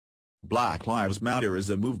Black Lives Matter is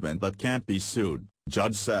a movement that can't be sued,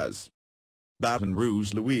 judge says. Baton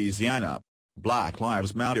Rouge, Louisiana. Black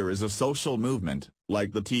Lives Matter is a social movement,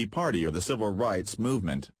 like the Tea Party or the Civil Rights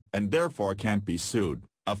Movement, and therefore can't be sued,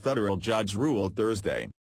 a federal judge ruled Thursday.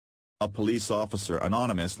 A police officer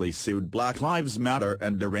anonymously sued Black Lives Matter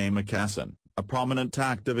and DeRay Mckesson, a prominent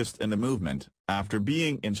activist in the movement, after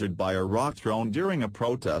being injured by a rock thrown during a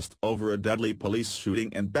protest over a deadly police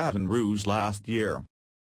shooting in Baton Rouge last year.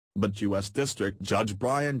 But U.S. District Judge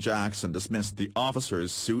Brian Jackson dismissed the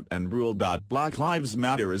officer's suit and ruled that Black Lives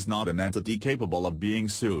Matter is not an entity capable of being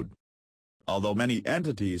sued. Although many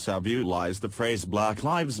entities have utilized the phrase Black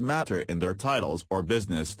Lives Matter in their titles or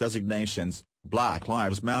business designations, Black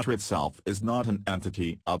Lives Matter itself is not an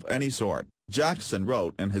entity of any sort, Jackson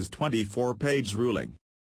wrote in his 24-page ruling.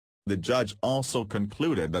 The judge also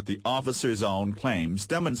concluded that the officer's own claims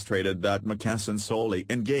demonstrated that Mckesson solely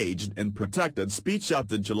engaged in protected speech at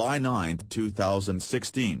the July 9,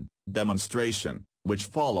 2016, demonstration, which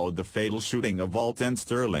followed the fatal shooting of Alton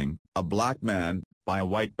Sterling, a black man, by a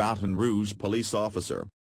white Baton Rouge police officer.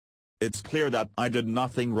 "It's clear that I did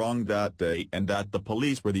nothing wrong that day and that the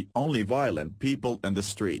police were the only violent people in the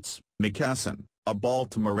streets," Mckesson, a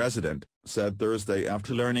Baltimore resident, said Thursday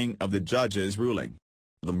after learning of the judge's ruling.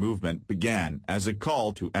 The movement began as a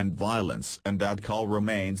call to end violence and that call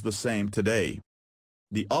remains the same today.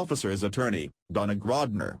 The officer's attorney, Donna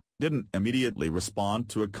Grodner, didn't immediately respond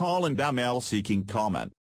to a call in the mail seeking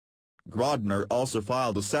comment. Grodner also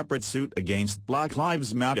filed a separate suit against Black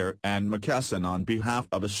Lives Matter and Mckesson on behalf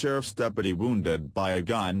of a sheriff's deputy wounded by a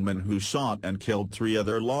gunman who shot and killed 3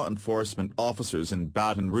 other law enforcement officers in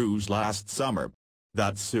Baton Rouge last summer.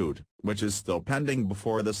 That suit, which is still pending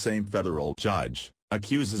before the same federal judge,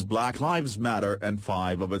 accuses Black Lives Matter and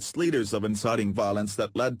 5 of its leaders of inciting violence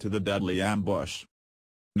that led to the deadly ambush.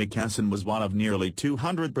 Mckesson was one of nearly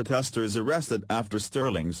 200 protesters arrested after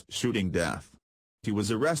Sterling's shooting death. He was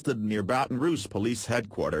arrested near Baton Rouge Police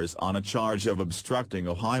Headquarters on a charge of obstructing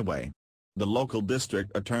a highway. The local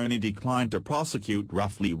district attorney declined to prosecute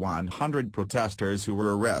roughly 100 protesters who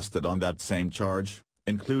were arrested on that same charge,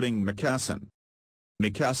 including Mckesson.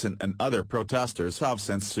 Mckesson and other protesters have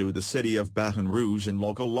since sued the city of Baton Rouge and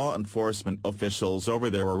local law enforcement officials over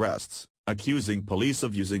their arrests, accusing police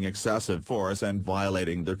of using excessive force and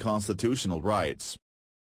violating their constitutional rights.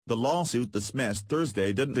 The lawsuit dismissed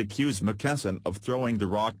Thursday didn't accuse Mckesson of throwing the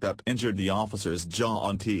rock that injured the officer's jaw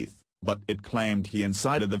and teeth, but it claimed he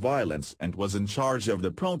incited the violence and was in charge of the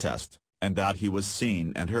protest, and that he was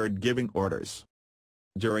seen and heard giving orders.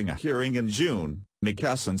 During a hearing in June,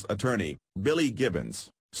 Mckesson's attorney, Billy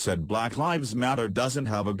Gibbons, said Black Lives Matter doesn't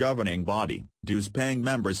have a governing body, dues-paying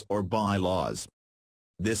members or bylaws.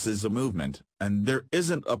 "This is a movement, and there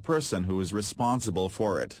isn't a person who is responsible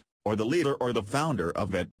for it, or the leader or the founder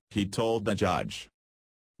of it," he told the judge.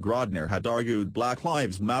 Grodner had argued Black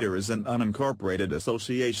Lives Matter is an unincorporated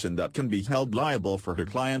association that can be held liable for her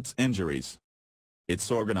clients' injuries.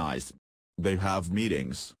 "It's organized. They have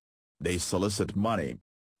meetings. They solicit money.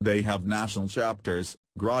 They have national chapters,"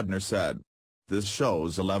 Grodner said. "This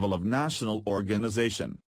shows a level of national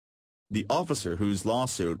organization." The officer whose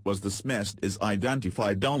lawsuit was dismissed is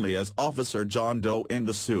identified only as Officer John Doe in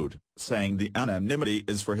the suit, saying the anonymity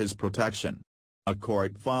is for his protection. A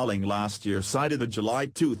court filing last year cited a July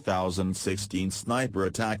 2016 sniper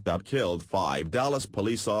attack that killed 5 Dallas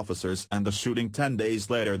police officers and the shooting 10 days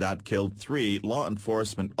later that killed 3 law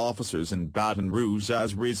enforcement officers in Baton Rouge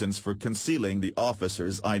as reasons for concealing the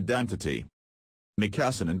officer's identity.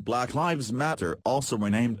 Mckesson and Black Lives Matter also were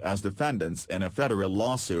named as defendants in a federal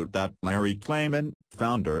lawsuit that Larry Klayman,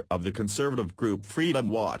 founder of the conservative group Freedom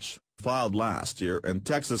Watch, filed last year in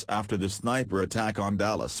Texas after the sniper attack on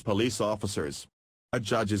Dallas police officers. A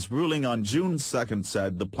judge's ruling on June 2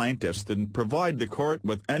 said the plaintiffs didn't provide the court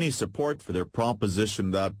with any support for their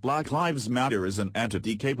proposition that Black Lives Matter is an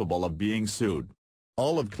entity capable of being sued.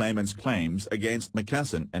 All of Klayman's claims against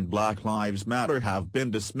Mckesson and Black Lives Matter have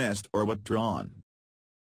been dismissed or withdrawn.